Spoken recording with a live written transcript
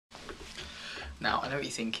Now, I know what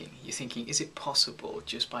you're thinking. You're thinking, is it possible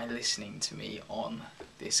just by listening to me on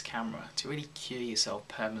this camera to really cure yourself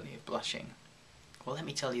permanently of blushing? Well, let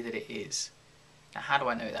me tell you that it is. Now, how do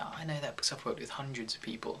I know that? I know that because I've worked with hundreds of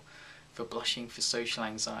people for blushing, for social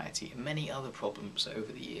anxiety, and many other problems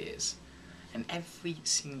over the years. And every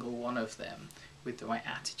single one of them, with the right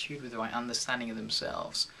attitude, with the right understanding of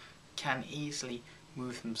themselves, can easily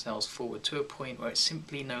move themselves forward to a point where it's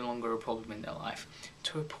simply no longer a problem in their life,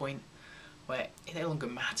 to a point where it no longer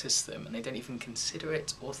matters to them and they don't even consider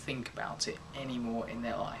it or think about it anymore in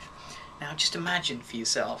their life. Now just imagine for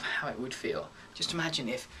yourself how it would feel. Just imagine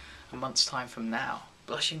if a month's time from now,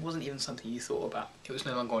 blushing wasn't even something you thought about. It was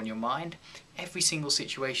no longer on your mind. Every single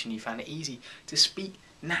situation you found it easy to speak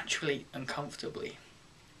naturally and comfortably.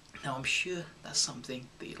 Now I'm sure that's something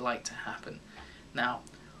that you'd like to happen. Now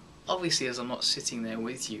obviously, as I'm not sitting there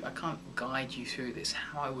with you, I can't guide you through this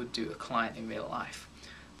how I would do a client in real life.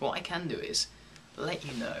 But what I can do is let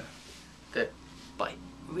you know that by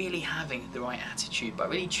really having the right attitude, by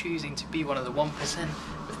really choosing to be one of the 1%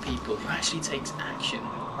 of people who actually takes action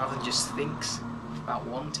rather than just thinks about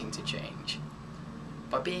wanting to change,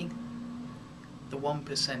 by being the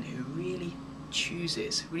 1% who really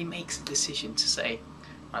chooses, really makes the decision to say,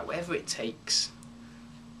 right, whatever it takes,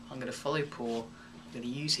 I'm going to follow Paul, I'm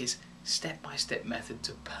going to use his step-by-step method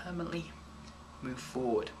to permanently move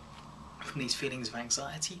forward from these feelings of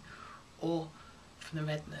anxiety or from the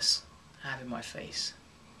redness I have in my face.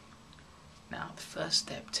 Now the first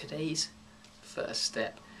step, today's first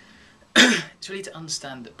step, is really to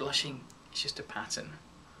understand that blushing is just a pattern.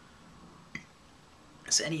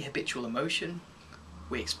 So any habitual emotion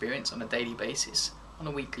we experience on a daily basis, on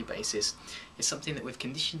a weekly basis, is something that we've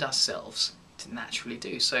conditioned ourselves to naturally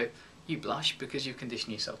do. So you blush because you've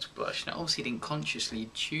conditioned yourself to blush. Now obviously you didn't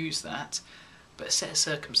consciously choose that, but a set of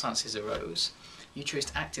circumstances arose. You chose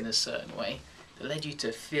to act in a certain way that led you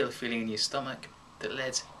to feel a feeling in your stomach, that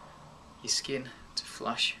led your skin to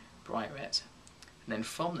flush bright red. And then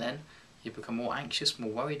from then, you become more anxious, more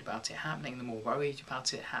worried about it happening. The more worried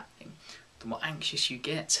about it happening, the more anxious you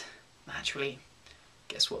get. Naturally,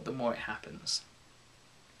 guess what? The more it happens.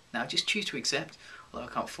 Now just choose to accept, although I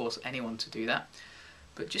can't force anyone to do that,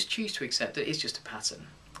 but just choose to accept that it's just a pattern.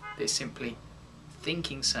 That it's simply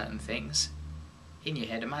thinking certain things in your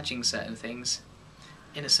head, imagining certain things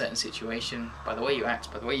in a certain situation, by the way you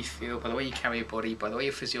act, by the way you feel, by the way you carry your body, by the way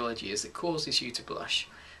your physiology is, that causes you to blush.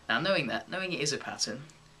 Now knowing it is a pattern,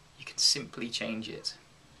 you can simply change it.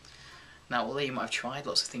 Now although you might have tried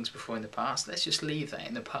lots of things before in the past, let's just leave that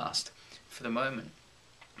in the past for the moment.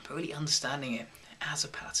 But really understanding it as a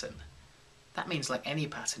pattern, that means like any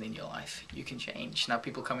pattern in your life, you can change. Now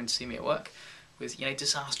people come in to see me at work with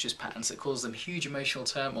disastrous patterns that cause them huge emotional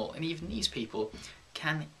turmoil, and even these people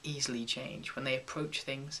can easily change when they approach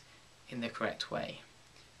things in the correct way.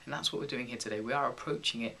 And that's what we're doing here today. We are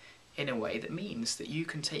approaching it in a way that means that you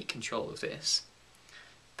can take control of this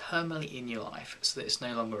permanently in your life so that it's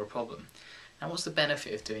no longer a problem. Now what's the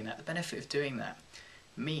benefit of doing that? The benefit of doing that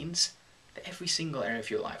means that every single area of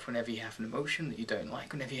your life, whenever you have an emotion that you don't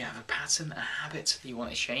like, whenever you have a pattern, a habit that you want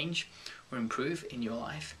to change or improve in your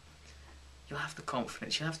life, you'll have the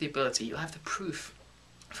confidence, you'll have the ability, you'll have the proof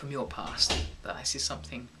from your past that this is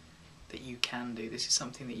something that you can do, this is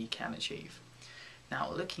something that you can achieve.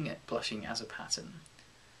 Now looking at blushing as a pattern,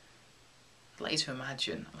 I'd like you to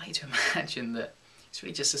imagine that it's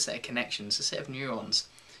really just a set of connections, a set of neurons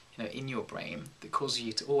in your brain that causes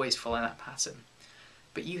you to always follow that pattern.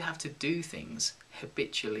 But you have to do things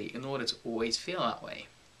habitually in order to always feel that way.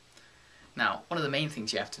 Now, one of the main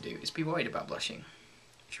things you have to do is be worried about blushing.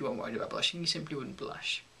 If you weren't worried about blushing, you simply wouldn't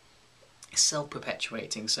blush. It's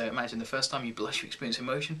self-perpetuating, so imagine the first time you blush, you experience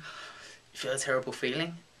emotion, you feel a terrible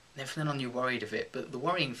feeling, and from then on you're worried of it, but the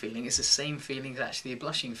worrying feeling is the same feeling as actually a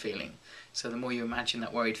blushing feeling. So the more you imagine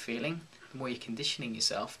that worried feeling, the more you're conditioning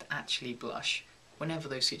yourself to actually blush whenever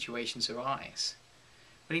those situations arise.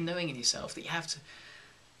 Really knowing in yourself that you have to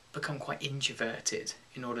become quite introverted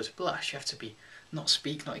in order to blush. You have to not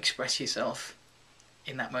speak, not express yourself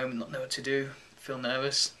in that moment, not know what to do, feel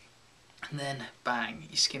nervous, and then bang,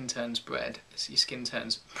 your skin turns red. Your skin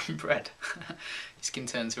turns red. Your skin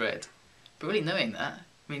turns red. But really knowing that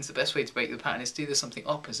means the best way to break the pattern is to do something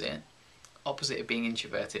opposite of being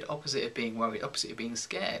introverted, opposite of being worried, opposite of being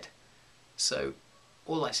scared. So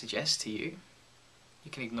all I suggest to you,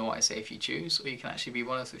 you can ignore what I say if you choose, or you can actually be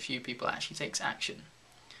one of the few people that actually takes action.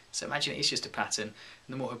 So imagine it's just a pattern,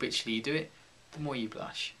 and the more habitually you do it, the more you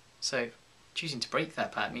blush. So choosing to break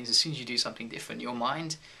that pattern means as soon as you do something different, your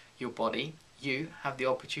mind, your body, you have the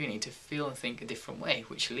opportunity to feel and think a different way,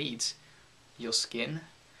 which leads your skin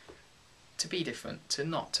to be different, to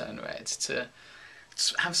not turn red, to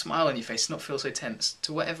have a smile on your face, to not feel so tense,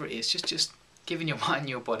 to whatever it is, just giving your mind and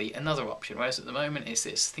your body another option. Whereas at the moment it's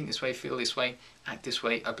this: think this way, feel this way, act this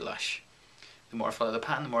way, I blush. The more I follow the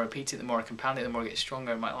pattern, the more I repeat it, the more I compound it, the more I get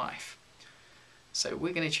stronger in my life. So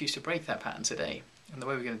we're going to choose to break that pattern today. And the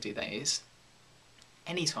way we're going to do that is,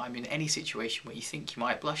 anytime in any situation where you think you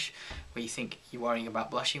might blush, where you think you're worrying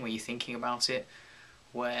about blushing, where you're thinking about it,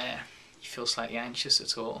 where you feel slightly anxious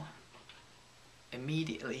at all,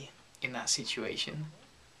 immediately in that situation,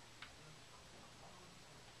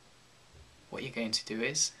 what you're going to do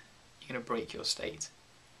is, you're going to break your state.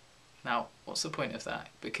 Now, what's the point of that?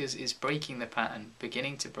 Because it's breaking the pattern,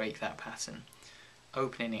 beginning to break that pattern,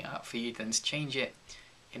 opening it up for you then to change it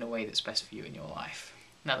in a way that's best for you in your life.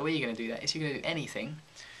 Now, the way you're going to do that is you're going to do anything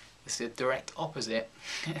that's the direct opposite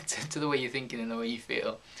to the way you're thinking and the way you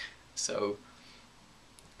feel. So,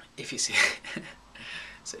 if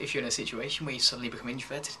you're in a situation where you suddenly become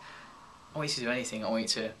introverted, I want you to do anything. I want you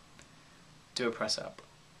to do a press up.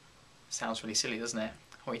 Sounds really silly, doesn't it?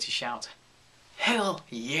 I want you to shout, "Hell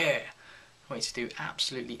yeah!" I want you to do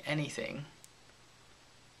absolutely anything.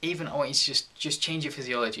 Even I want you to just change your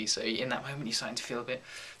physiology. So in that moment you're starting to feel a bit,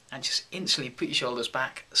 and just instantly put your shoulders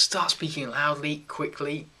back, start speaking loudly,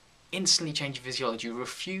 quickly, instantly change your physiology.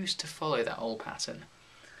 Refuse to follow that old pattern.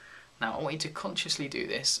 Now I want you to consciously do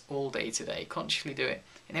this all day today. Consciously do it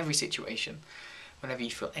in every situation. Whenever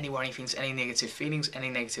you feel any worrying feelings, any negative feelings, any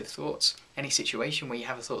negative thoughts, any situation where you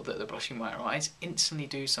have a thought that the blushing might arise, instantly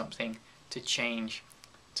do something to change,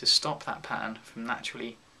 to stop that pattern from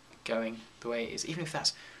naturally going the way it is. Even if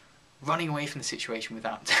that's running away from the situation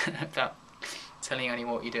without telling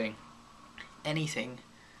anyone what you're doing. Anything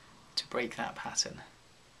to break that pattern.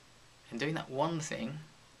 And doing that one thing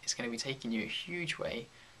is going to be taking you a huge way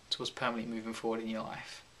towards permanently moving forward in your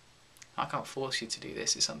life. I can't force you to do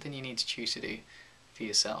this. It's something you need to choose to do for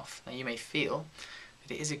yourself. Now, you may feel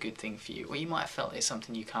that it is a good thing for you, or you might have felt it's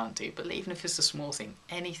something you can't do, but even if it's a small thing,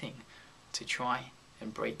 anything to try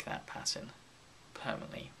and break that pattern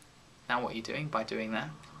permanently. Now what you're doing by doing that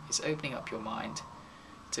is opening up your mind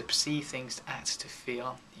to perceive things, to act, to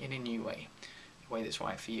feel in a new way, a way that's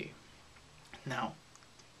right for you. Now,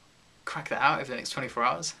 crack that out over the next 24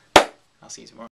 hours. I'll see you tomorrow.